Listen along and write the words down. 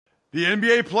The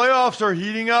NBA playoffs are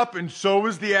heating up, and so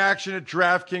is the action at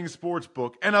DraftKings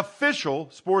Sportsbook, an official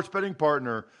sports betting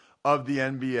partner of the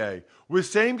NBA. With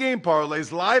same-game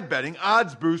parlays, live betting,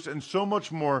 odds boosts, and so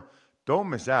much more, don't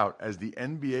miss out as the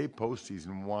NBA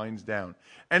postseason winds down.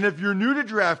 And if you're new to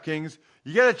DraftKings,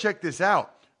 you got to check this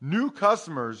out. New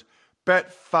customers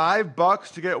bet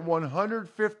 $5 to get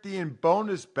 $150 in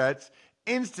bonus bets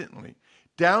instantly.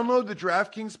 Download the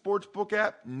DraftKings Sportsbook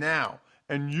app now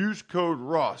and use code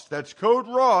ROSS. That's code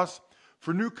ROSS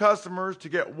for new customers to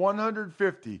get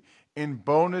 $150 in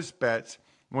bonus bets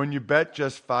when you bet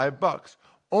just $5.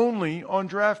 Only on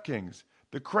DraftKings.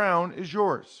 The crown is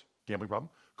yours. Gambling problem?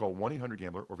 Call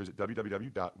 1-800-GAMBLER or visit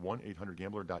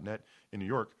www.1800gambler.net. In New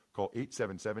York, call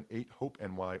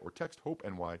 877-8-HOPE-NY or text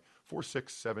HOPE-NY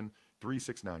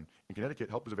 467-369. In Connecticut,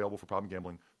 help is available for problem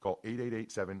gambling. Call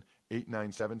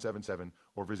 888-7-897-7777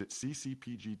 or visit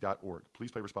ccpg.org. Please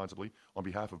play responsibly on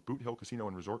behalf of Boot Hill Casino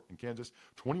and Resort in Kansas.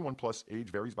 21 plus, age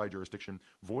varies by jurisdiction.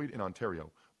 Void in Ontario.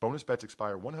 Bonus bets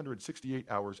expire 168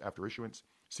 hours after issuance.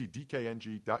 See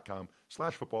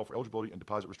dkng.com/football for eligibility and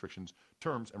deposit restrictions,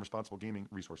 terms, and responsible gaming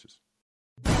resources.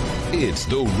 It's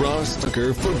the Ross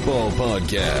Tucker Football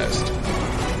Podcast.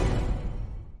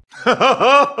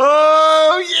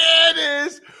 Oh, yeah, it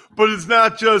is. But it's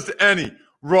not just any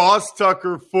Ross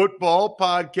Tucker Football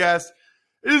Podcast.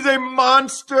 It is a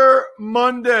Monster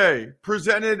Monday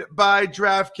presented by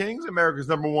DraftKings, America's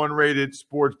 #1 rated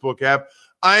sportsbook app.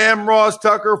 I am Ross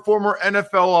Tucker, former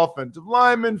NFL offensive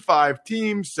lineman, 5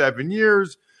 teams, 7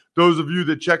 years. Those of you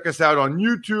that check us out on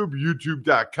YouTube,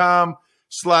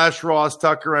 youtube.com/Ross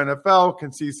Tucker NFL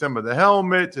can see some of the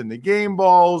helmets and the game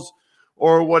balls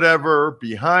or whatever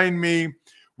behind me.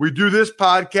 We do this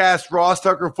podcast, Ross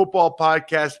Tucker Football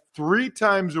Podcast, 3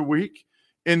 times a week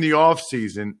in the off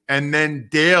season, and then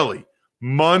daily,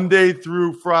 Monday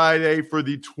through Friday for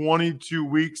the 22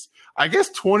 weeks, I guess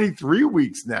 23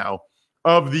 weeks now,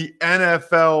 of the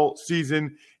NFL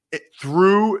season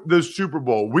through the Super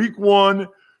Bowl. Week 1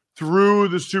 through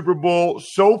the Super Bowl.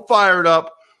 So fired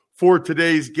up for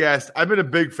today's guest. I've been a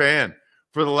big fan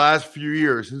for the last few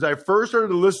years. Since I first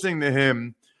started listening to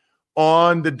him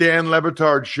on the Dan Le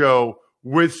Batard show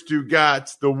with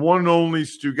Stugotz, the one and only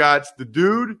Stugotz. The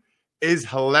dude is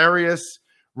hilarious.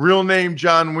 Real name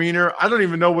John Wiener. I don't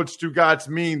even know what Stugotz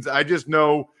means. I just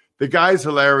know the guy's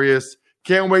hilarious.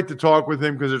 Can't wait to talk with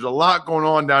him because there's a lot going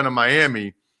on down in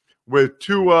Miami with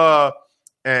Tua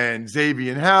and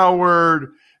Xavier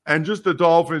Howard and just the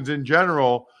Dolphins in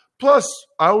general. Plus,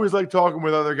 I always like talking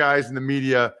with other guys in the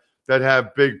media that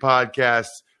have big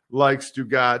podcasts like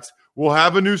Stugotz. We'll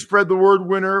have a new Spread the Word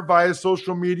winner via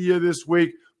social media this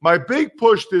week. My big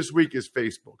push this week is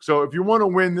Facebook. So if you want to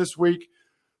win this week,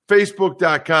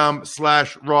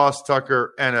 Facebook.com/Ross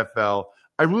Tucker NFL.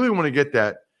 I really want to get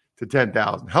that to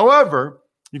 10,000. However,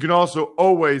 you can also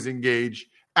always engage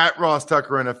at Ross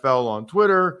Tucker NFL on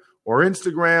Twitter or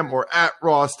Instagram or at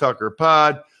Ross Tucker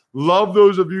Pod. Love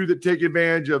those of you that take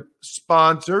advantage of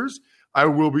sponsors. I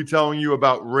will be telling you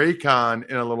about Raycon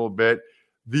in a little bit.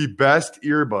 The best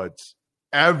earbuds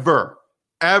ever.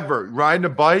 Riding a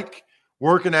bike,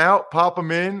 working out, pop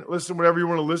them in, listen whatever you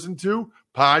want to listen to,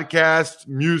 podcasts,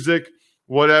 music,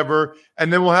 whatever.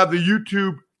 And then we'll have the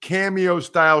YouTube cameo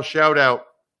style shout out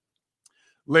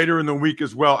later in the week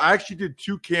as well. I actually did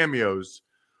 2 cameos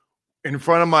in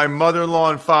front of my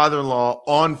mother-in-law and father-in-law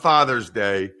on Father's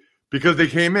Day because they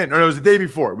came in. No, it was the day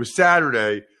before. It was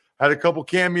Saturday. Had a couple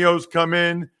cameos come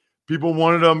in. People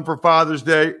wanted them for Father's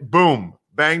Day. Boom.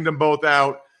 Banged them both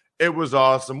out. It was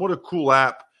awesome. What a cool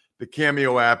app the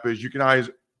Cameo app is. You can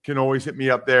always hit me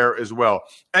up there as well.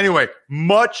 Anyway,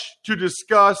 much to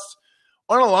discuss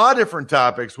on a lot of different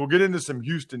topics. We'll get into some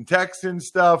Houston Texans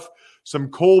stuff, some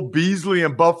Cole Beasley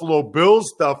and Buffalo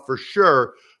Bills stuff for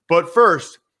sure. But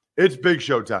first, it's Big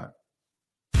Show time.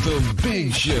 The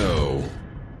Big Show.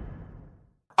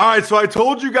 All right, so I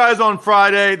told you guys on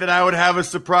Friday that I would have a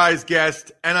surprise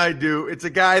guest, and I do. It's a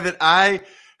guy that I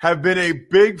have been a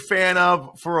big fan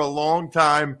of for a long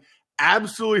time.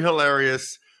 Absolutely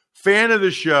hilarious. Fan of the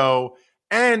show.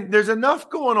 And there's enough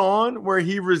going on where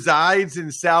he resides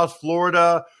in South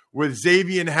Florida with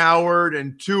Xavier Howard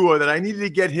and Tua that I needed to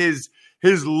get his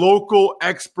local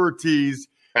expertise.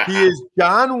 He is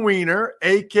John Wiener,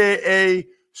 a.k.a.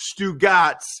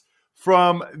 Stugotz,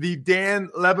 from the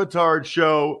Dan Le Batard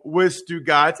show with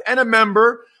Stugotz and a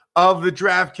member of the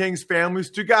DraftKings family.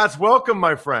 Stugotz, welcome,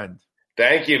 my friend.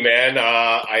 Thank you, man.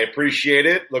 I appreciate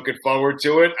it. Looking forward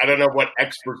to it. I don't know what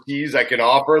expertise I can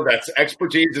offer.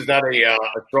 Expertise is not a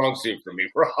strong suit for me,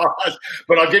 Ross.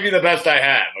 But I'll give you the best I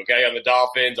have, okay, on the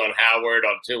Dolphins, on Howard,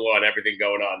 on Tua, on everything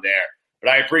going on there.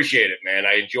 But I appreciate it, man.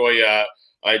 I enjoy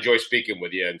I enjoy speaking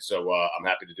with you, and so I'm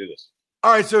happy to do this.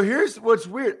 All right, so here's what's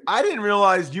weird. I didn't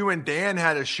realize you and Dan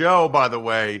had a show, by the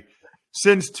way,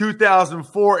 since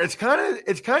 2004. It's kind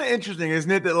of interesting, isn't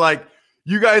it? That like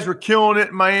you guys were killing it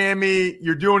in Miami,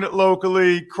 you're doing it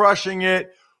locally, crushing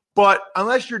it. But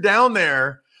unless you're down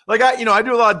there, like I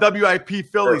do a lot of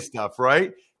WIP Philly stuff,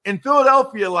 right? In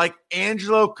Philadelphia, like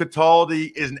Angelo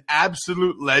Cataldi is an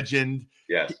absolute legend.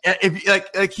 Yes.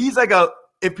 If he's like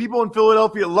if people in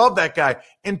Philadelphia love that guy,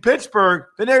 in Pittsburgh,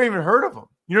 they never even heard of him.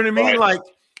 You know what I mean? Right. Like,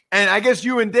 and I guess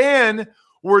you and Dan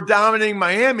were dominating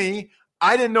Miami.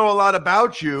 I didn't know a lot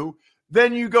about you.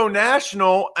 Then you go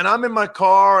national, and I'm in my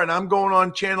car, and I'm going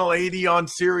on Channel 80 on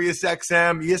Sirius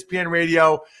XM, ESPN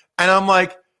Radio, and I'm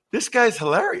like, this guy's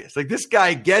hilarious. Like, this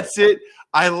guy gets it.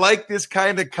 I like this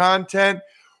kind of content.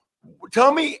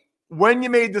 Tell me when you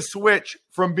made the switch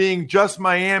from being just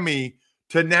Miami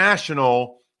to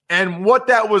national and what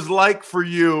that was like for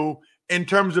you in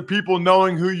terms of people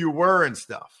knowing who you were and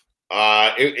stuff.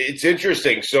 It's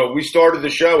interesting. So we started the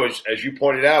show, as you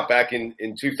pointed out, back in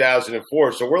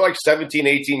 2004. So we're like 17,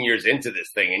 18 years into this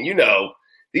thing. And,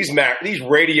 these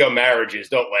radio marriages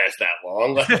don't last that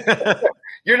long.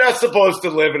 You're not supposed to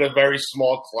live in a very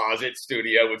small closet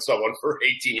studio with someone for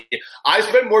 18 years. I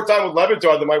spent more time with Le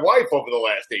Batard than my wife over the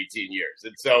last 18 years.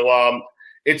 And so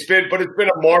it's been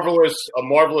a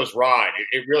marvelous ride.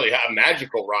 It really a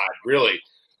magical ride, really.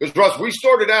 Because, Russ, we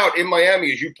started out in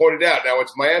Miami, as you pointed out. Now,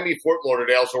 it's Miami, Fort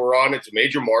Lauderdale, so we're on. It's a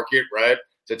major market, right?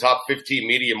 It's a top 15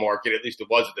 media market, at least it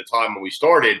was at the time when we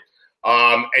started.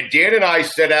 And Dan and I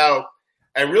set out,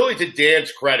 and really to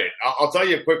Dan's credit, I'll tell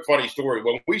you a quick funny story.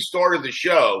 When we started the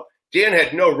show, Dan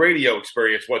had no radio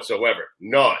experience whatsoever,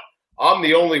 none. I'm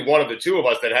the only one of the two of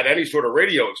us that had any sort of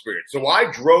radio experience. So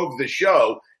I drove the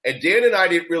show, and Dan and I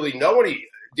didn't really know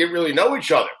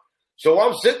each other. So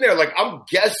I'm sitting there like I'm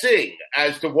guessing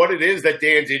as to what it is that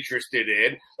Dan's interested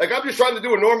in. Like I'm just trying to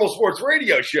do a normal sports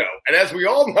radio show. And as we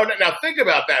all know, now think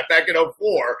about that back in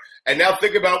 2004, and now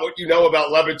think about what you know about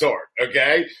Le Batard,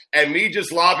 okay? And me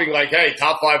just lobbing like, hey,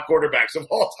 top 5 quarterbacks of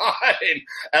all time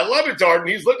at Le Batard, and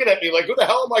he's looking at me like, who the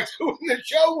hell am I doing this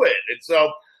show with?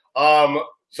 And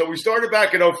so we started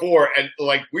back in 2004, and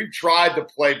like we tried to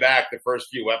play back the first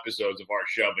few episodes of our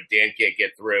show, but Dan can't get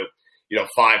through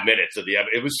 5 minutes of the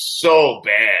episode. It was so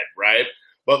bad, right?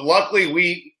 But luckily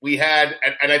we had,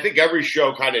 and I think every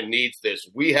show kind of needs this,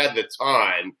 we had the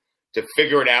time to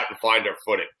figure it out and find our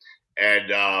footing.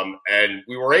 And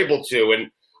we were able to.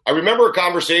 And I remember a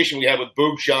conversation we had with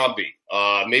Boog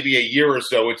Shambi maybe a year or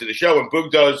so into the show. And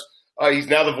Boog does, he's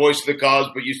now the voice of the Cubs,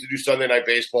 but used to do Sunday Night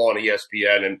Baseball on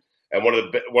ESPN and one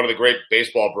of the great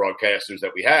baseball broadcasters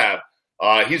that we have.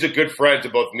 He's a good friend to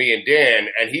both me and Dan,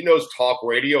 and he knows talk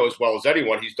radio as well as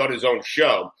anyone. He's done his own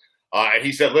show. And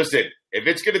he said, listen, if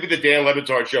it's going to be the Dan Le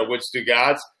Batard show with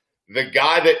Stugotz, the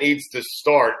guy that needs to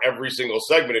start every single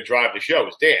segment and drive the show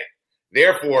is Dan.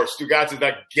 Therefore, Stugotz is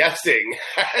not guessing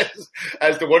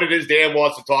as to what it is Dan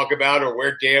wants to talk about or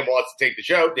where Dan wants to take the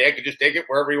show. Dan can just take it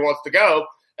wherever he wants to go,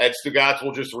 and Stugotz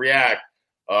will just react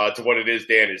to what it is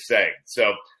Dan is saying.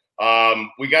 So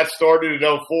we got started in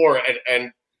 2004,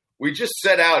 and we just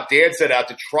Dan set out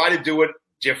to try to do it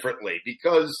differently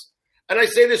because, and I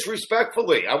say this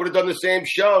respectfully, I would have done the same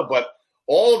show, but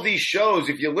all of these shows,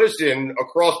 if you listen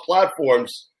across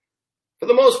platforms, for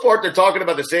the most part, they're talking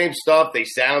about the same stuff. They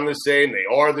sound the same. They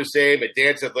are the same. And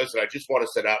Dan said, listen, I just want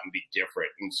to set out and be different.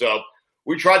 And so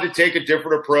we tried to take a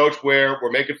different approach where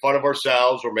we're making fun of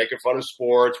ourselves. We're making fun of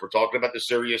sports. We're talking about the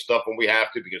serious stuff when we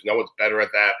have to because no one's better at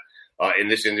that in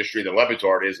this industry than Le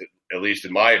Batard is, at least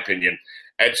in my opinion.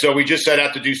 And so we just set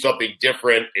out to do something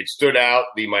different. It stood out.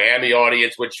 The Miami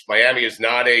audience, which Miami is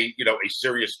not a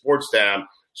serious sports town.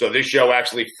 So this show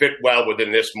actually fit well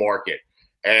within this market.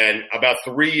 And about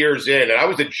 3 years in, and I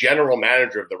was the general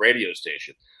manager of the radio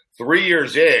station. 3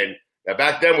 years in, now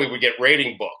back then we would get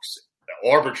rating books.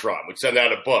 Arbitron would send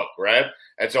out a book, right?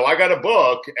 And so I got a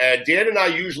book, and Dan and I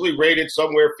usually rated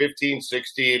somewhere 15,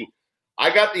 16.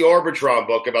 I got the Arbitron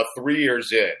book about 3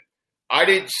 years in. I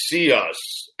didn't see us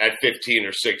at 15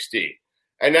 or 16.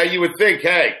 And now you would think,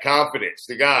 hey, confidence,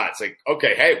 the guys, like,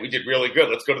 okay, hey, we did really good.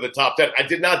 Let's go to the top 10. I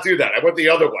did not do that. I went the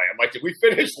other way. I'm like, did we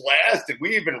finish last? Did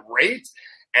we even rate?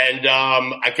 And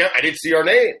I didn't see our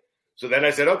name. So then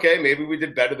I said, okay, maybe we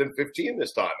did better than 15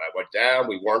 this time. I went down.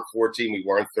 We weren't 14. We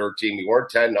weren't 13. We weren't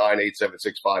 10, 9, 8, 7,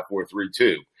 6, 5, 4, 3,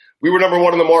 2. We were number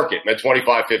one in the market at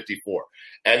 25.54.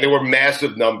 And there were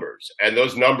massive numbers. And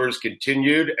those numbers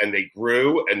continued, and they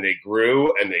grew, and they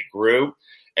grew, and they grew.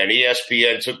 And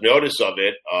ESPN took notice of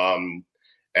it. And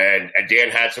Dan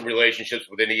had some relationships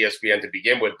within ESPN to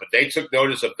begin with, but they took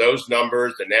notice of those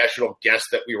numbers, the national guests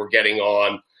that we were getting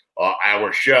on.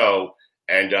 our show,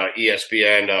 and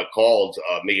ESPN called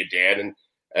me and Dan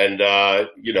and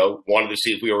wanted to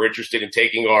see if we were interested in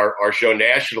taking our show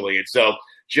nationally. And so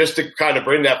just to kind of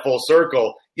bring that full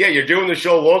circle, yeah, you're doing the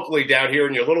show locally down here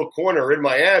in your little corner in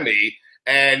Miami.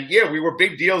 And, yeah, we were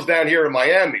big deals down here in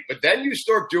Miami. But then you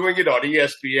start doing it on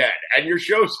ESPN, and your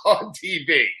show's on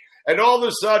TV. And all of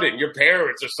a sudden, your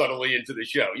parents are suddenly into the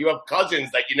show. You have cousins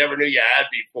that you never knew you had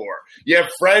before. You have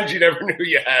friends you never knew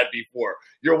you had before.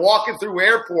 You're walking through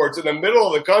airports in the middle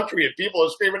of the country, and people are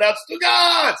screaming out,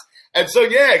 Stugotz! And so,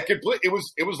 yeah, it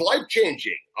was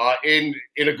life-changing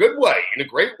in a good way, in a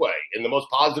great way, in the most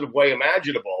positive way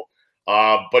imaginable.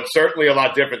 But certainly a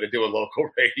lot different than doing local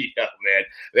radio, man.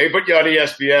 They put you on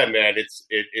ESPN, man.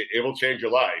 It will change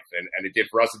your life, and it did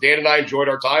for us. Dan and I enjoyed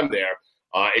our time there.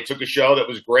 It took a show that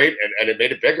was great, and it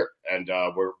made it bigger, and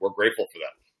we're grateful for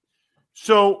that.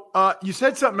 So you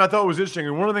said something I thought was interesting,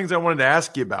 and one of the things I wanted to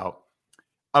ask you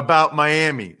about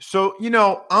Miami. So,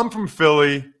 I'm from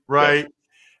Philly, right? Yeah.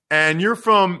 And you're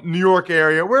from New York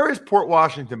area. Where is Port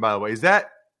Washington, by the way? Is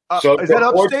that upstate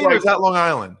or is that Long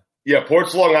Island? Yeah,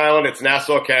 Port's Long Island. It's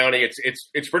Nassau County.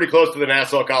 It's pretty close to the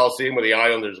Nassau Coliseum where the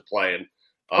Islanders are playing.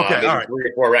 Okay, all right.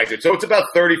 3 or 4 exits. So it's about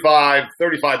 35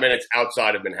 minutes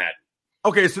outside of Manhattan.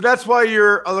 Okay, so that's why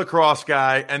you're a lacrosse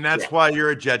guy, and that's why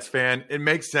you're a Jets fan. It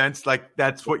makes sense. Like,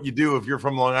 that's what you do if you're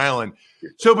from Long Island.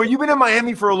 So, but you've been in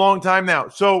Miami for a long time now.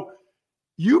 So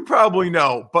you probably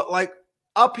know, but like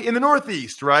up in the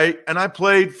Northeast, right? And I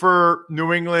played for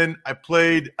New England. I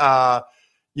played,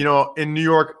 in New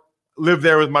York, lived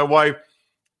there with my wife.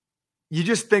 You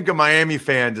just think of Miami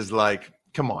fans as like,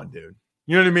 come on, dude.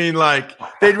 You know what I mean? Like,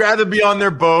 they'd rather be on their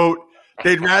boat.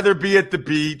 They'd rather be at the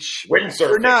beach.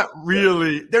 They're not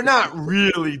really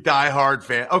diehard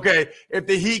fans. Okay, if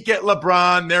the Heat get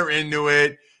LeBron, they're into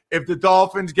it. If the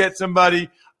Dolphins get somebody,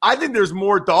 I think there's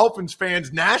more Dolphins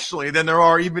fans nationally than there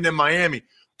are even in Miami.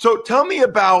 So tell me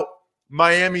about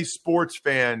Miami sports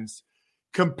fans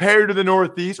compared to the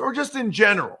Northeast or just in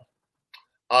general.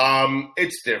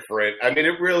 It's different. I mean,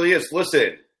 it really is.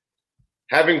 Listen,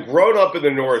 having grown up in the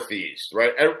Northeast,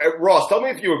 right? And Ross, tell me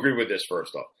if you agree with this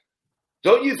first off.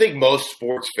 Don't you think most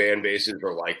sports fan bases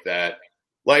are like that?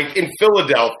 Like in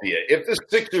Philadelphia, if the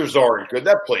Sixers aren't good,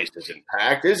 that place isn't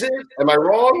packed, is it? Am I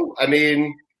wrong? I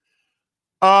mean,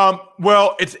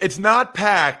 well, it's not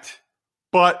packed,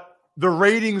 but the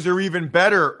ratings are even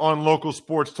better on local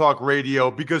sports talk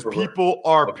radio because people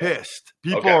are pissed.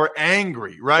 People are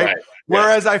angry, right?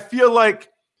 Whereas I feel like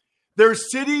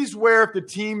there's cities where if the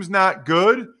team's not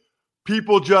good,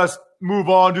 people just move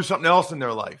on, do something else in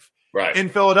their life. Right. In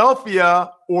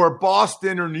Philadelphia or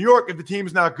Boston or New York, if the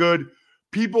team's not good,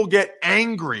 people get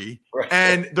angry,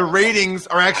 and the ratings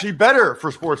are actually better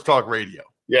for sports talk radio.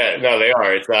 Yeah, no, they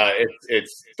are.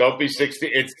 It's don't be 60.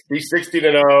 It's be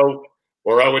 60-0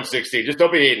 or 0-16. Just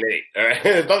don't be 8-8. All right,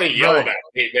 there's nothing to yell about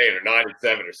 8-8 or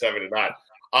 9-7 or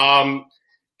 7-9.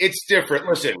 It's different.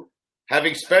 Listen,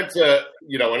 having spent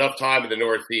enough time in the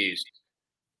Northeast.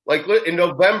 Like in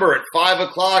November at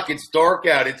 5:00, it's dark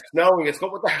out, it's snowing. It's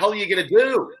what the hell are you going to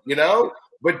do,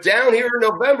 But down here in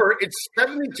November, it's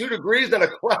 72 degrees and a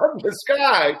cloud in the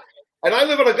sky. And I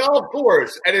live on a golf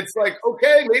course. And it's like,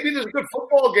 okay, maybe there's a good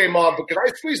football game on, but can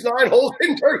I squeeze 9 holes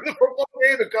in during the football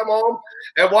game and come home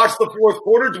and watch the fourth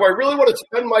quarter? Do I really want to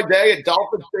spend my day at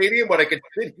Dolphin Stadium when I could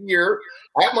sit here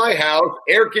at my house,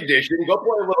 air conditioned, go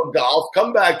play a little golf,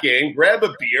 come back in, grab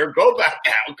a beer, go back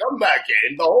out, come back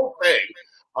in, the whole thing.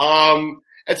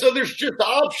 And so there's just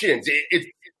options. It's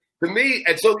to me.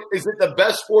 And so is it the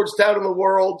best sports town in the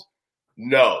world?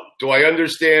 No. Do I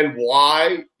understand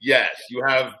why? Yes. You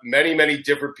have many, many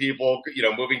different people,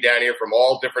 moving down here from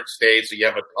all different states. So you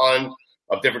have a ton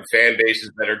of different fan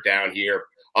bases that are down here.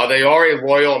 They are a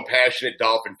loyal and passionate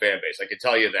Dolphin fan base. I can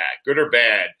tell you that. Good or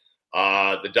bad,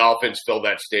 the Dolphins fill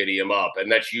that stadium up. And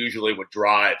that's usually what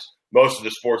drives most of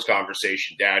the sports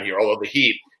conversation down here, although the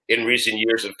Heat in recent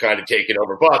years have kind of taken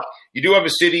over. But you do have a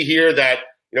city here that,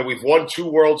 we've won 2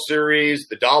 World Series.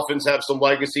 The Dolphins have some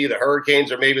legacy. The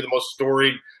Hurricanes are maybe the most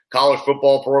storied college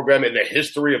football program in the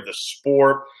history of the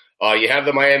sport. You have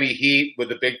the Miami Heat with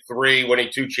the Big Three winning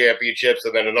 2 championships,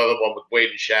 and then another one with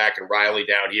Wade and Shaq and Riley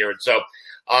down here. And so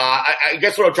I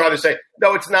guess what I'm trying to say,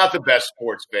 no, it's not the best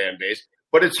sports fan base,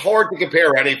 but it's hard to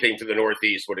compare anything to the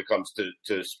Northeast when it comes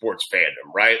to sports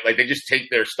fandom, right? Like they just take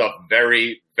their stuff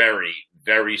very, very,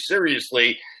 very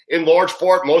seriously. In large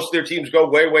part, most of their teams go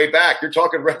way, way back. You're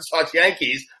talking Red Sox,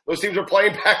 Yankees. Those teams are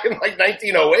playing back in like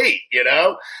 1908,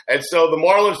 And so the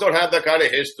Marlins don't have that kind of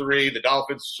history. The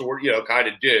Dolphins kind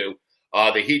of do.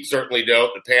 The Heat certainly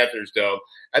don't. The Panthers don't.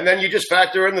 And then you just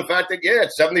factor in the fact that,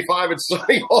 it's 75 and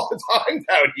sunny all the time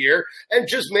down here. And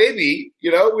just maybe, we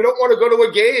don't want to go to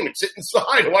a game and sit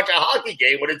inside and watch a hockey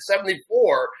game when it's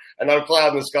 74 and not a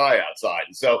cloud in the sky outside.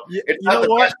 And so it's not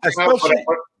the best time,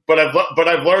 but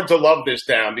I've learned to love this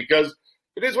town because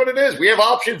it is what it is. We have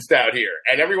options down here,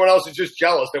 and everyone else is just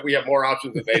jealous that we have more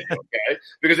options than they do, okay?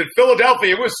 Because in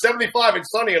Philadelphia, it was 75 and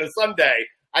sunny on a Sunday.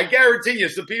 I guarantee you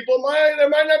there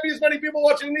might not be as many people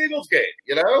watching an Eagles game,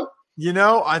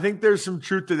 I think there's some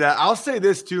truth to that. I'll say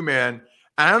this too, man.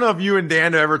 I don't know if you and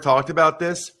Dan have ever talked about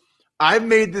this. I've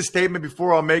made this statement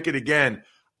before. I'll make it again.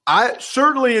 I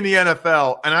certainly in the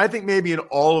NFL, and I think maybe in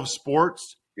all of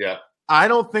sports, I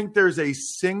don't think there's a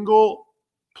single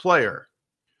player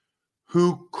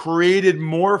who created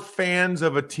more fans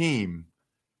of a team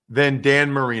than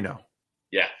Dan Marino.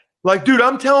 Yeah. Like, dude,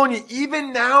 I'm telling you,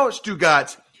 even now,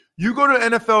 Stugotz, you go to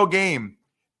an NFL game,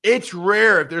 it's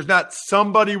rare if there's not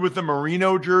somebody with a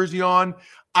Marino jersey on.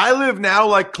 I live now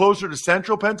like closer to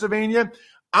central Pennsylvania.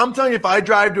 I'm telling you, if I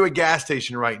drive to a gas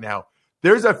station right now,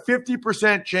 there's a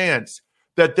 50% chance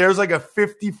that there's like a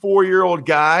 54-year-old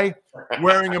guy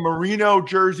wearing a Marino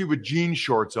jersey with jean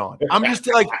shorts on. I'm just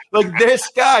like this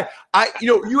guy.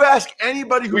 You ask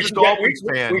anybody who's a Dolphins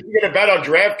fan. We can get a bet on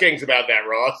DraftKings about that,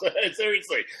 Ross.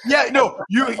 Seriously. Yeah, no,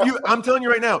 I'm telling you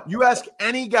right now, you ask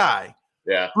any guy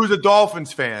who's a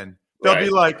Dolphins fan, they'll be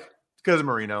like, because of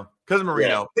Marino. Because of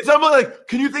Marino. Yeah. It's almost like,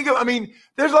 can you think of,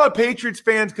 there's a lot of Patriots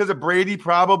fans because of Brady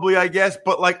probably, I guess.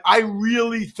 But I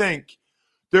really think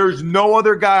there's no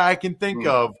other guy I can think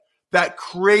of that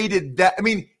created that.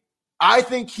 I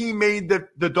think he made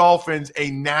the Dolphins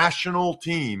a national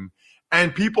team,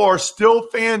 and people are still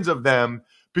fans of them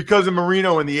because of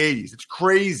Marino in the 80s. It's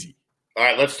crazy. All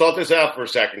right, let's start this out for a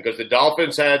second because the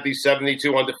Dolphins had the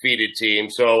 72 undefeated team,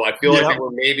 so I feel like they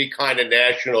were maybe kind of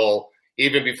national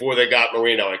even before they got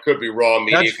Marino. I could be wrong.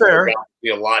 Media That's fair. Could be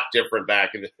a lot different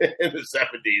back in the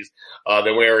 70s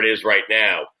than where it is right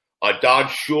now. Don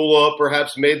Shula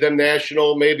perhaps made them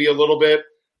national, maybe a little bit.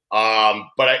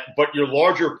 But your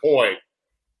larger point,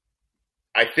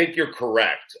 I think you're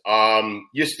correct.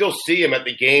 You still see him at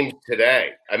the games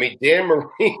today. Dan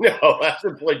Marino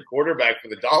hasn't played quarterback for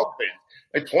the Dolphins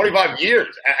in 25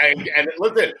 years. And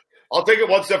listen, I'll take it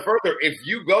one step further. If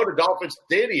you go to Dolphins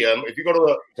Stadium, if you go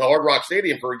to Hard Rock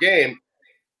Stadium for a game,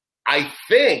 I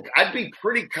think I'd be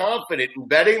pretty confident in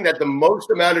betting that the most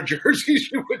amount of jerseys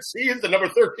you would see is the number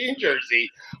 13 jersey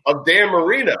of Dan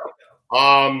Marino.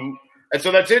 And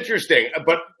so that's interesting.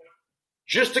 But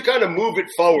just to kind of move it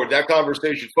forward, that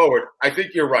conversation forward, I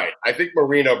think you're right. I think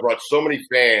Marino brought so many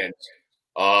fans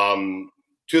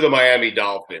to the Miami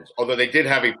Dolphins, although they did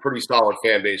have a pretty solid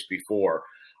fan base before.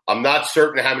 I'm not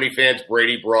certain how many fans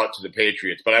Brady brought to the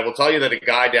Patriots, but I will tell you that a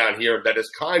guy down here that is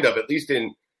kind of, at least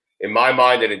in my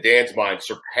mind and in Dan's mind,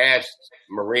 surpassed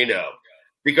Marino.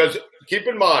 Because keep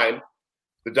in mind,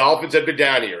 the Dolphins have been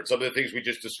down here. Some of the things we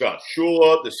just discussed.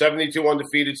 Shula, the 72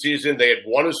 undefeated season, they had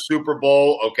won a Super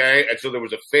Bowl, okay? And so there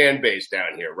was a fan base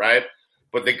down here, right?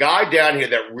 But the guy down here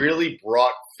that really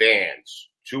brought fans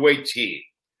to a team,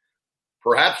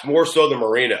 perhaps more so than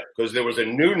Marino, because there was a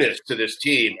newness to this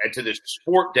team and to this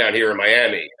sport down here in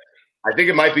Miami, I think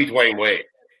it might be Dwayne Wade.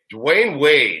 Dwayne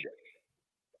Wade,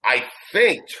 I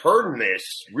think, turned this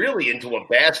really into a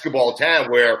basketball town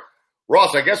where,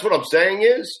 Ross, I guess what I'm saying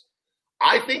is,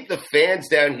 I think the fans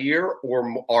down here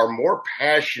are more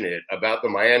passionate about the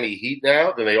Miami Heat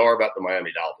now than they are about the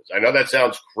Miami Dolphins. I know that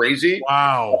sounds crazy.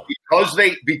 Wow.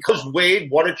 Because Wade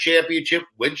won a championship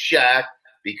with Shaq,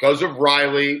 because of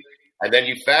Riley, and then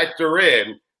you factor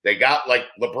in, they got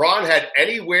LeBron had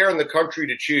anywhere in the country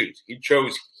to choose. He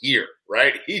chose here,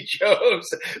 right? He chose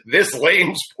this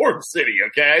lame sports city,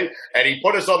 okay? And he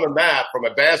put us on the map from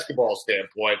a basketball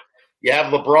standpoint. You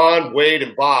have LeBron, Wade,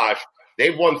 and Bosh.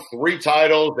 They've won 3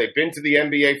 titles. They've been to the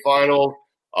NBA Finals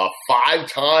 5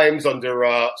 times under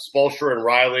Spoelstra and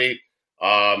Riley.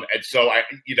 And so,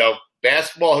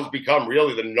 basketball has become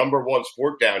really the number one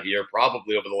sport down here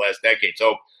probably over the last decade.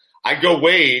 So I go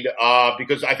Wade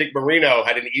because I think Marino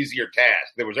had an easier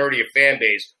task. There was already a fan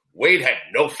base. Wade had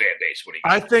no fan base when he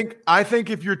I think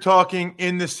if you're talking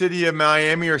in the city of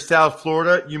Miami or South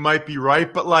Florida, you might be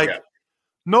right. But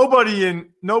nobody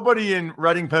in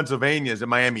Reading, Pennsylvania is a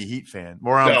Miami Heat fan,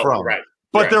 where I'm from. Right.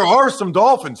 But there are some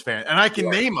Dolphins fans, and I can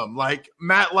name them, like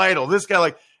Matt Lytle, this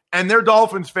guy, and they're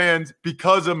Dolphins fans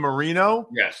because of Marino.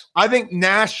 Yes. I think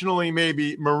nationally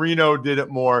maybe Marino did it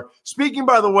more. Speaking,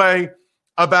 by the way,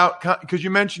 about – because you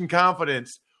mentioned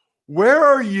confidence, where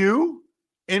are you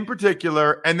in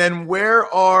particular, and then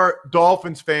where are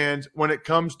Dolphins fans when it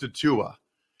comes to Tua?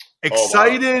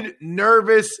 Excited,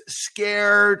 nervous,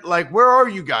 scared. Like, where are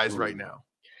you guys right now?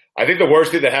 I think the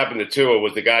worst thing that happened to Tua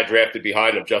was the guy drafted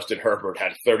behind him, Justin Herbert,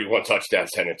 had 31 touchdowns,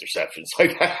 10 interceptions.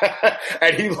 Like that.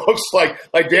 And he looks like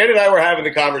Dan and I were having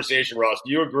the conversation, Ross.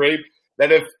 Do you agree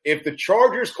that if the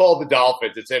Chargers called the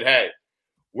Dolphins and said, hey,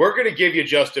 we're going to give you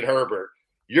Justin Herbert,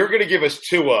 you're going to give us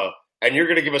Tua, and you're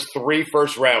going to give us 3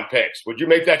 first-round picks, would you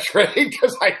make that trade?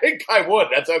 Because I think I would.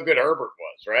 That's how good Herbert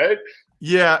was, right?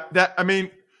 Yeah,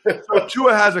 so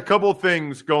Tua has a couple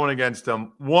things going against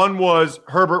him. One was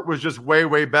Herbert was just way,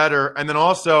 way better. And then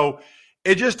also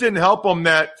it just didn't help him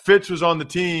that Fitz was on the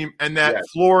team and that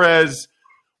Flores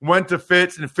went to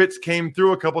Fitz and Fitz came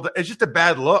through a couple times. It's just a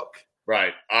bad look.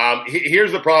 Right.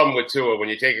 Here's the problem with Tua. When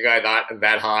you take a guy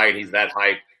that high and he's that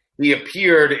hype, he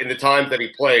appeared in the times that he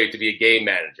played to be a game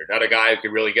manager, not a guy who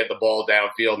can really get the ball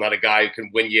downfield, not a guy who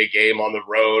can win you a game on the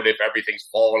road if everything's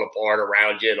falling apart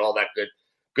around you and all that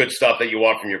good stuff that you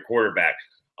want from your quarterback.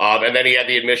 And then he had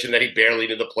the admission that he barely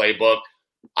knew the playbook.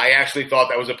 I actually thought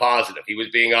that was a positive. He was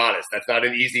being honest. That's not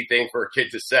an easy thing for a kid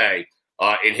to say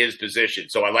in his position.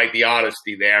 So I like the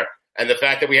honesty there. And the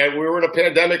fact that we were in a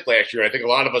pandemic last year. I think a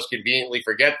lot of us conveniently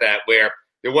forget that, where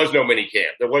there was no mini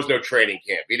camp. There was no training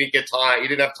camp. He didn't get time. He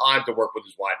didn't have time to work with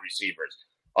his wide receivers.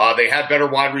 They had better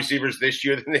wide receivers this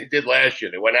year than they did last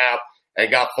year. They went out and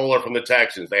got Fuller from the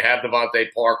Texans. They have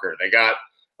Devontae Parker. They got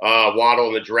Waddle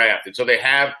in the draft. And so they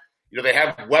have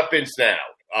weapons now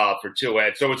for Tua.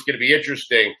 And so it's going to be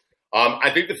interesting. I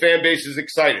think the fan base is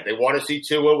excited. They want to see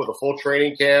Tua with a full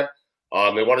training camp.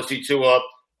 They want to see Tua,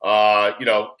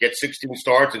 get 16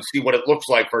 starts and see what it looks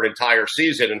like for an entire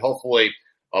season. And hopefully,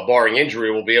 barring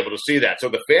injury, we'll be able to see that. So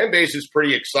the fan base is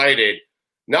pretty excited,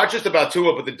 not just about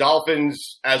Tua, but the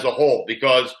Dolphins as a whole.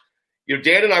 Because,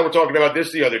 Dan and I were talking about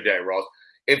this the other day, Ross.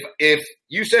 If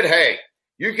you said, hey,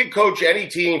 you can coach any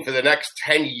team for the next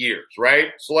 10 years, right?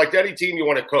 Select any team you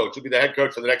want to coach. You'll be the head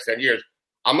coach for the next 10 years.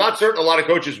 I'm not certain a lot of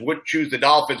coaches would choose the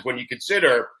Dolphins when you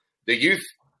consider the youth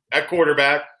at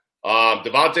quarterback,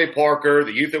 Devontae Parker,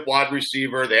 the youth at wide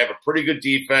receiver. They have a pretty good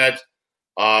defense.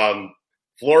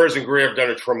 Flores and Greer have done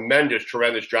a tremendous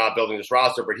job building this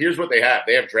roster. But here's what they have.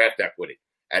 They have draft equity,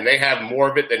 and they have more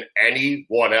of it than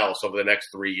anyone else over the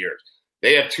next 3 years.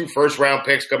 They have 2 first-round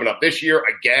picks coming up this year.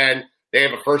 Again, they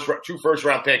have 2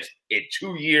 first-round picks in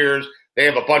 2 years. They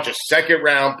have a bunch of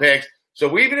second-round picks.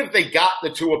 So even if they got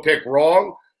the Tua pick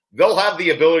wrong, they'll have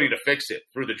the ability to fix it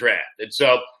through the draft. And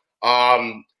so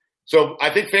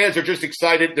I think fans are just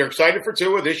excited. They're excited for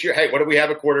Tua this year. Hey, what do we have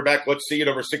at quarterback? Let's see it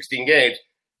over 16 games.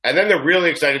 And then they're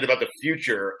really excited about the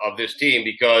future of this team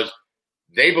because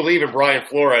they believe in Brian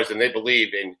Flores and they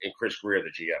believe in Chris Greer, the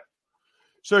GM.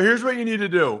 So here's what you need to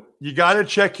do. You got to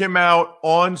check him out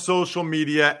on social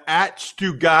media at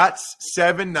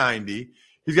Stugotz790.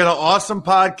 He's got an awesome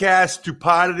podcast,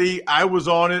 Stupidity. I was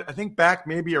on it, I think back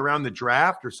maybe around the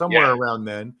draft or somewhere around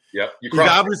then. Yep. He's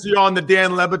obviously on the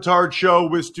Dan Lebitard show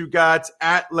with Stugotz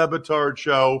at Lebitard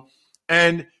show.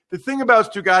 And the thing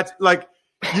about Stugotz, like,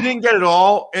 you didn't get it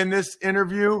all in this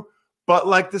interview, but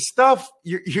like the stuff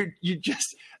you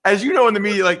just, as you know in the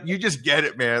media, like you just get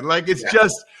it, man. Like it's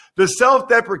just the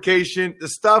self-deprecation, the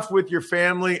stuff with your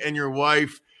family and your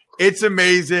wife. It's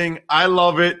amazing. I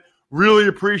love it. Really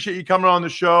appreciate you coming on the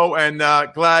show, and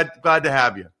glad to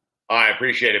have you. I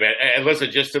appreciate it, man. And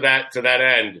listen, just to that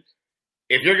end,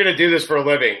 if you're going to do this for a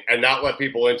living and not let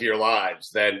people into your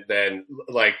lives, then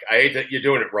like I hate that you're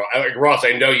doing it wrong. Like, Ross,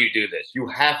 I know you do this. You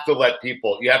have to let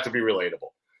people. You have to be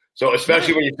relatable. So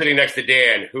especially when you're sitting next to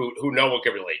Dan, who no one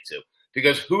can relate to,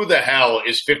 because who the hell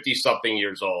is 50-something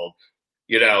years old?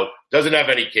 Doesn't have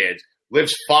any kids,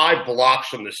 lives 5 blocks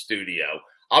from the studio.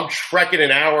 I'm trekking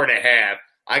an hour and a half.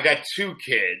 I got 2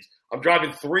 kids. I'm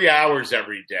driving 3 hours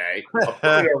every day. I'm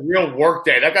putting a real work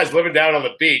day. That guy's living down on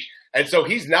the beach. And so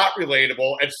he's not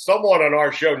relatable. And someone on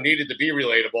our show needed to be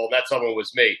relatable. And that someone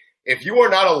was me. If you are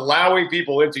not allowing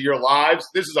people into your lives,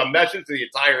 this is a message to the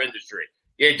entire industry.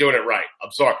 You ain't doing it right.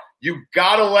 I'm sorry. You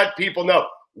got to let people know.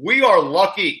 We are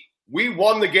lucky. We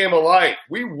won the game of life.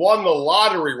 We won the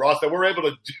lottery, Ross, that we're able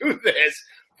to do this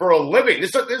for a living.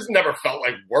 This never felt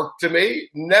like work to me.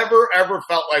 Never, ever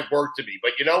felt like work to me.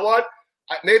 But you know what?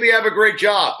 Maybe I have a great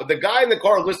job. But the guy in the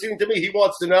car listening to me, he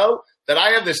wants to know that I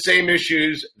have the same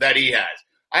issues that he has.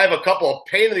 I have a couple of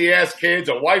pain-in-the-ass kids,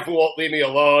 a wife who won't leave me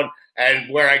alone,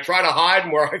 and where I try to hide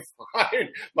and where I find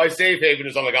my safe haven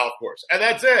is on the golf course. And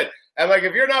that's it. And, like,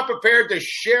 if you're not prepared to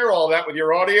share all that with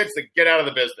your audience, then get out of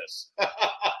the business.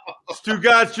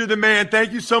 Stugotz, you're the man.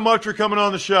 Thank you so much for coming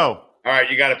on the show. All right,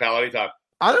 you got it, pal. Anytime.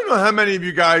 I don't know how many of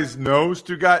you guys know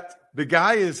Stugotz. The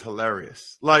guy is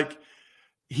hilarious. Like,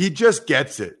 he just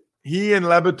gets it. He and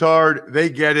Lebitard, they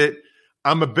get it.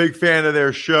 I'm a big fan of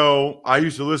their show. I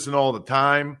used to listen all the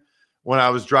time when I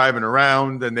was driving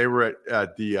around, and they were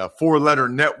at the Four Letter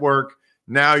Network.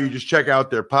 Now you just check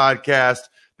out their podcast.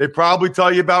 They probably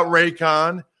tell you about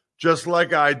Raycon, just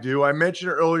like I do. I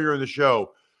mentioned it earlier in the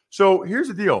show. So here's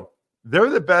the deal. They're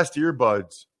the best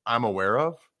earbuds I'm aware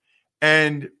of.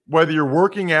 And whether you're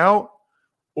working out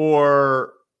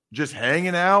or just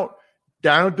hanging out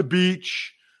down at the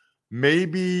beach,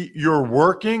 maybe you're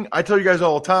working. I tell you guys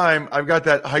all the time, I've got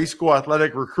that high school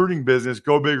athletic recruiting business,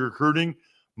 Go Big Recruiting.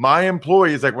 My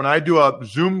employees, like when I do a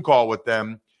Zoom call with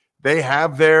them, they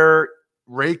have their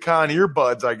Raycon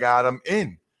earbuds. I got them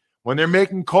in. When they're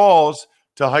making calls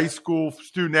to high school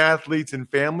student athletes and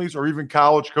families or even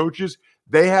college coaches,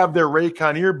 they have their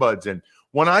Raycon earbuds in.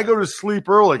 When I go to sleep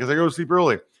early, because I go to sleep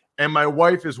early, and my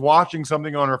wife is watching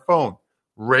something on her phone,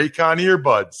 Raycon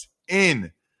earbuds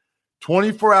in.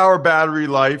 24-hour battery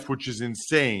life, which is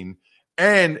insane.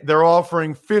 And they're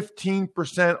offering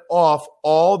 15% off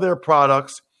all their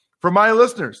products for my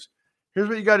listeners. Here's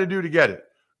what you got to do to get it.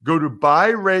 Go to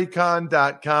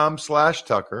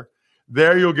buyraycon.com/Tucker.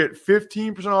 There you'll get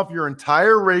 15% off your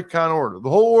entire Raycon order, the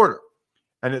whole order.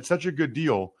 And it's such a good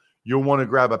deal, you'll want to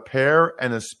grab a pair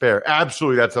and a spare.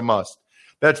 Absolutely, that's a must.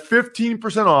 That's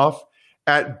 15% off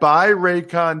at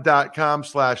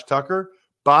buyraycon.com/Tucker.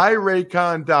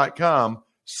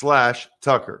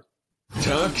 buyraycon.com/Tucker.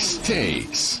 Tuck's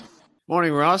Takes.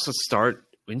 Morning, Ross. Let's start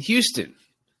in Houston.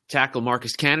 Tackle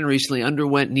Marcus Cannon recently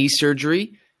underwent knee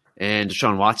surgery, and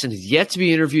Deshaun Watson has yet to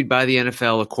be interviewed by the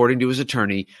NFL, according to his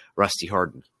attorney, Rusty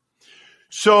Hardin.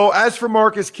 So as for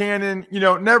Marcus Cannon,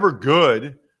 never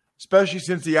good, especially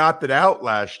since he opted out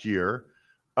last year.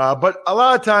 But a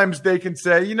lot of times they can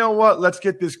say, you know what, let's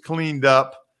get this cleaned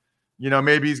up.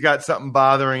 Maybe he's got something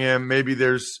bothering him. Maybe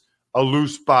there's a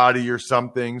loose body or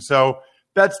something. So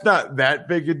that's not that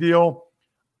big a deal.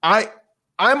 I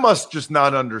must just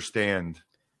not understand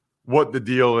what the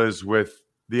deal is with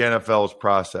the NFL's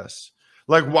process.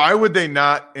 Like, why would they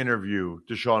not interview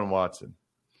Deshaun Watson?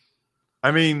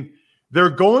 I mean, they're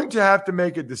going to have to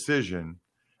make a decision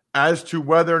as to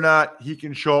whether or not he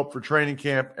can show up for training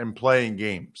camp and play in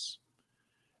games.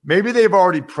 Maybe they've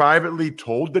already privately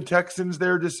told the Texans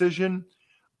their decision.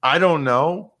 I don't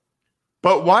know.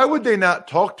 But why would they not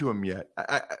talk to him yet?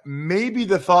 Maybe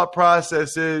the thought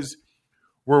process is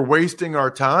we're wasting our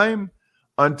time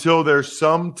until there's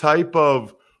some type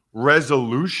of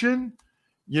resolution.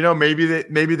 Maybe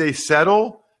they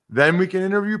settle, then we can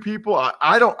interview people.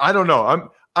 I don't know.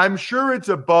 I'm sure it's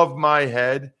above my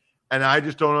head, and I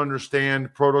just don't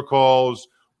understand protocols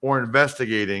or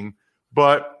investigating.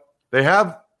 But they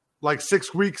have like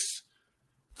 6 weeks,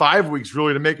 5 weeks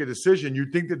really to make a decision.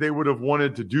 You'd think that they would have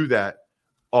wanted to do that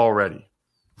already.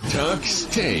 Tuck's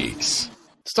Takes.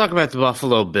 Let's talk about the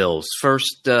Buffalo Bills.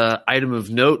 First item of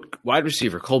note, wide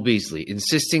receiver Cole Beasley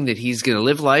insisting that he's going to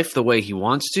live life the way he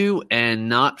wants to and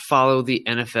not follow the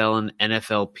NFL and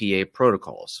NFLPA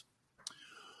protocols.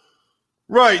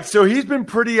 Right. So he's been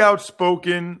pretty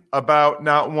outspoken about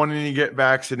not wanting to get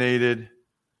vaccinated.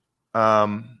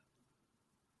 So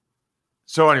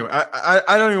anyway,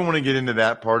 I don't even want to get into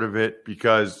that part of it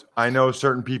because I know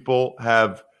certain people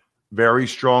have very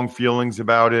strong feelings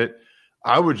about it.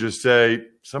 I would just say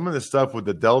some of the stuff with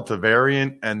the Delta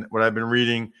variant and what I've been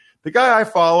reading, the guy I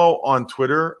follow on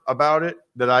Twitter about it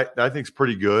that I think is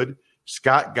pretty good,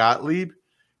 Scott Gottlieb,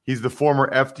 he's the former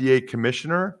FDA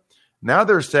commissioner. Now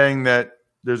they're saying that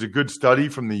there's a good study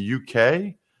from the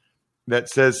UK that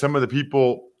says some of the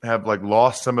people have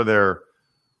lost some of their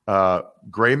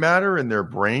gray matter in their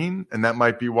brain, and that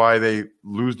might be why they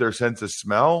lose their sense of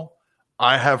smell.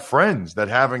 I have friends that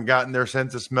haven't gotten their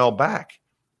sense of smell back,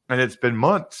 and it's been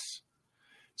months.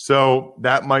 So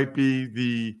that might be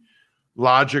the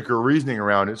logic or reasoning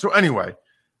around it. So anyway,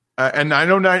 and I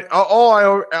know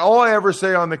all I ever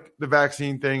say on the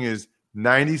vaccine thing is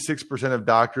 96% of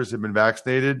doctors have been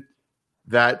vaccinated.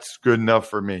 That's good enough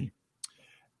for me.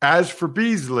 As for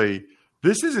Beasley,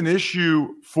 this is an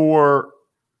issue for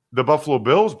the Buffalo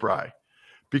Bills, Bri,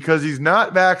 because he's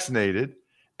not vaccinated.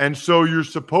 And so you're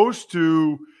supposed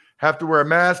to have to wear a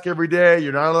mask every day.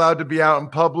 You're not allowed to be out in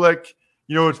public.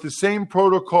 It's the same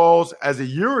protocols as a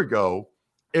year ago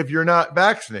if you're not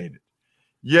vaccinated.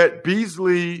 Yet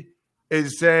Beasley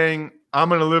is saying, I'm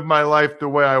going to live my life the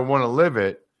way I want to live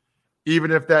it,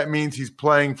 even if that means he's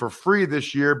playing for free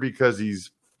this year because he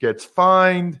gets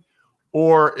fined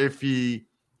or if he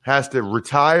has to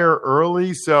retire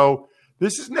early. So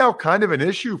this is now kind of an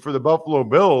issue for the Buffalo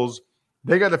Bills.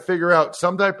 They got to figure out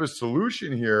some type of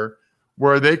solution here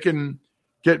where they can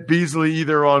get Beasley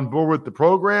either on board with the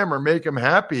program or make him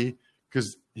happy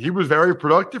because he was very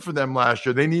productive for them last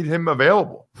year. They need him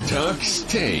available. Tux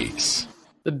Takes.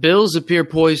 The Bills appear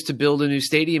poised to build a new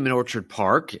stadium in Orchard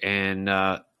Park and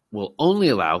will only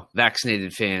allow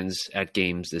vaccinated fans at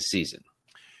games this season.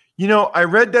 I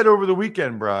read that over the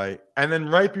weekend, Bri, and then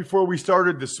right before we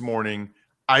started this morning,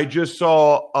 I just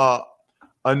saw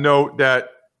a note that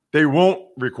they won't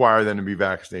require them to be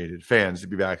vaccinated, fans to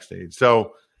be vaccinated.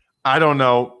 So I don't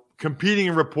know.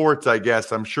 Competing reports, I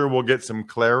guess. I'm sure we'll get some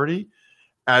clarity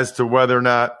as to whether or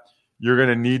not you're going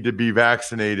to need to be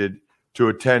vaccinated to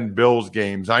attend Bills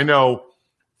games. I know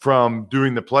from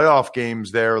doing the playoff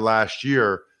games there last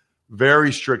year,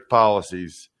 very strict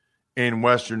policies in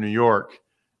Western New York.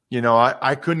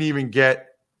 I couldn't even get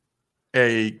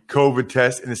a COVID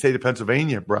test in the state of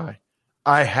Pennsylvania, Bri.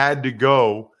 I had to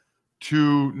go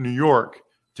to New York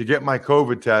to get my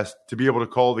COVID test to be able to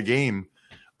call the game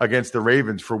against the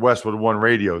Ravens for Westwood One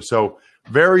Radio. So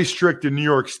very strict in New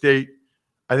York State,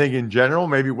 I think in general,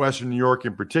 maybe Western New York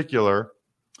in particular,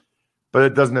 but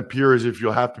it doesn't appear as if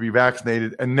you'll have to be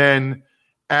vaccinated. And then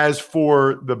as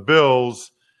for the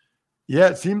Bills,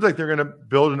 it seems like they're going to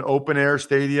build an open air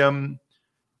stadium.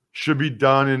 Should be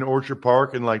done in Orchard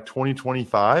Park in like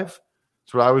 2025.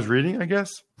 That's what I was reading, I guess.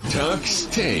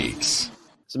 Tux Takes.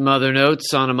 Some other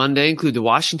notes on a Monday include the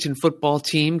Washington football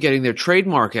team getting their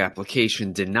trademark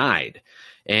application denied,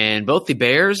 and both the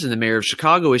Bears and the mayor of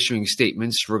Chicago issuing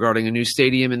statements regarding a new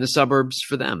stadium in the suburbs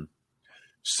for them.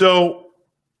 So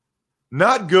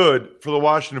not good for the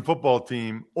Washington football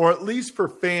team, or at least for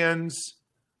fans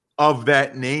of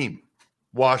that name,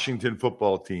 Washington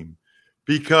football team,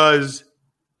 because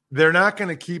they're not going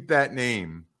to keep that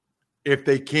name if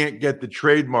they can't get the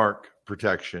trademark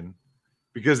protection,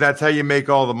 because that's how you make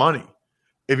all the money.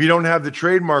 If you don't have the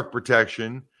trademark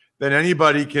protection, then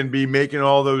anybody can be making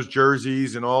all those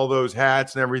jerseys and all those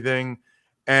hats and everything,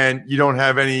 and you don't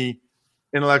have any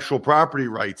intellectual property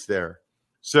rights there.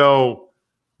 So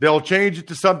they'll change it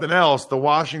to something else, the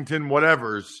Washington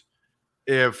whatevers,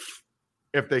 if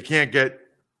they can't get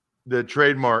the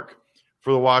trademark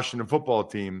for the Washington football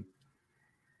team.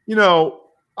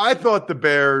 I thought the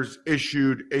Bears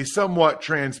issued a somewhat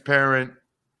transparent,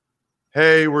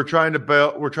 hey, we're trying to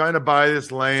buy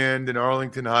this land in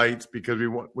Arlington Heights because we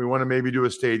want to maybe do a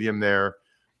stadium there.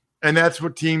 And that's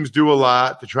what teams do a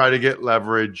lot to try to get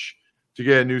leverage to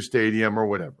get a new stadium or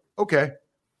whatever. Okay.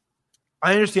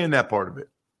 I understand that part of it.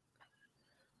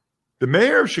 The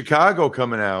mayor of Chicago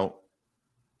coming out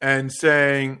and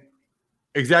saying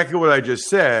exactly what I just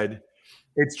said,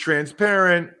 it's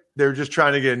transparent. They're just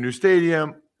trying to get a new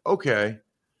stadium. Okay.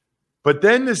 But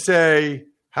then to say,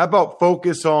 how about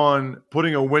focus on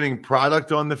putting a winning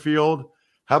product on the field?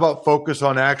 How about focus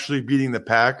on actually beating the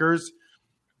Packers?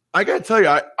 I got to tell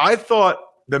you, I thought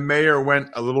the mayor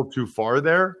went a little too far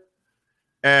there.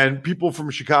 And people from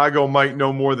Chicago might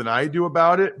know more than I do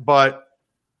about it. But,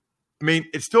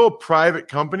 it's still a private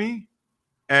company.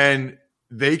 And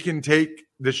they can take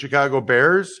the Chicago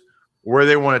Bears where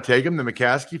they want to take them, the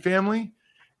McCaskey family.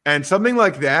 And something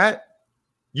like that,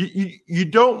 you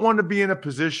don't want to be in a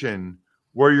position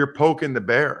where you're poking the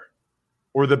bear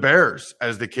or the Bears,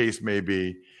 as the case may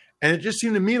be. And it just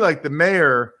seemed to me like the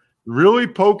mayor really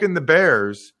poking the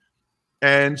Bears.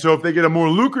 And so if they get a more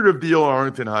lucrative deal in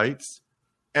Arlington Heights,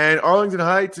 and Arlington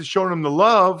Heights is showing them the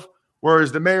love,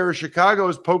 whereas the mayor of Chicago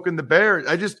is poking the Bears,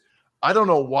 I don't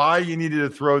know why you needed to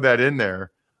throw that in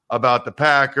there about the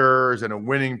Packers and a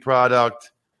winning product.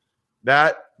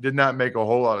 That did not make a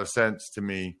whole lot of sense to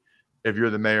me if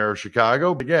you're the mayor of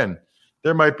Chicago. But again,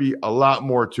 there might be a lot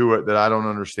more to it that I don't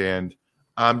understand.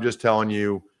 I'm just telling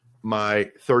you my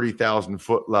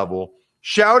 30,000-foot level.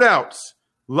 Shout outs.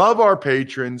 Love our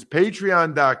patrons.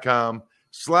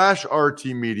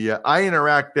 Patreon.com/RTmedia. I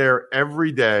interact there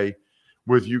every day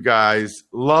with you guys.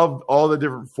 Love all the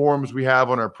different forums we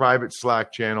have on our private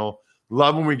Slack channel.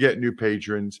 Love when we get new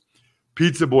patrons.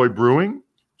 Pizza Boy Brewing,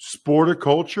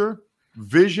 Sporticulture,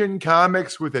 Vision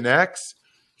Comics with an X,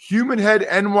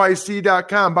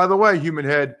 HumanHeadNYC.com. By the way,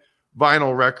 Humanhead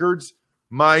vinyl records.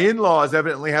 My in-laws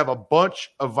evidently have a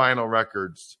bunch of vinyl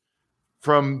records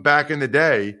from back in the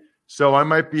day, so I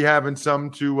might be having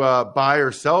some to buy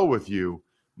or sell with you,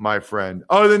 my friend.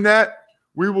 Other than that,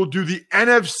 we will do the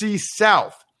NFC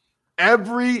South.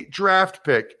 Every draft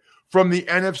pick from the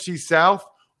NFC South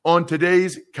on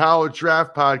today's College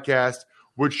Draft Podcast,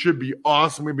 which should be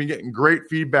awesome. We've been getting great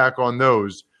feedback on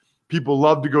those. People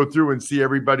love to go through and see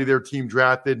everybody their team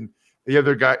drafted and the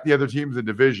other teams in the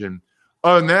division.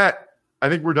 Other than that, I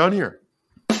think we're done here.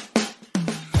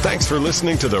 Thanks for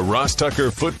listening to the Ross Tucker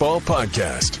Football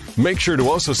Podcast. Make sure to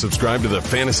also subscribe to the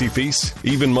Fantasy Feast,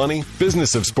 Even Money,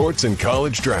 Business of Sports, and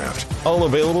College Draft. All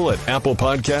available at Apple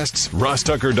Podcasts,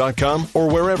 rosstucker.com, or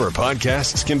wherever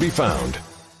podcasts can be found.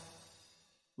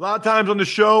 A lot of times on the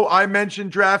show, I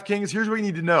mentioned DraftKings. Here's what you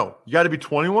need to know. You got to be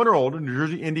 21 or older, New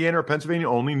Jersey, Indiana, or Pennsylvania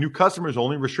only. New customers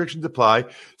only. Restrictions apply.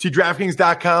 See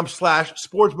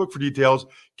DraftKings.com/sportsbook for details.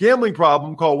 Gambling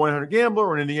problem, call 1-800-GAMBLER,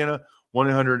 or in Indiana,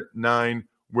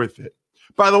 1-800-9-WITH-IT.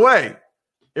 By the way,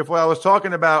 if what I was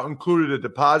talking about included a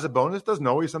deposit bonus, doesn't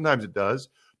always, sometimes it does.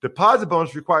 Deposit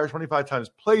bonus requires 25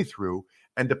 times playthrough,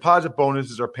 and deposit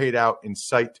bonuses are paid out in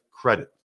site credit.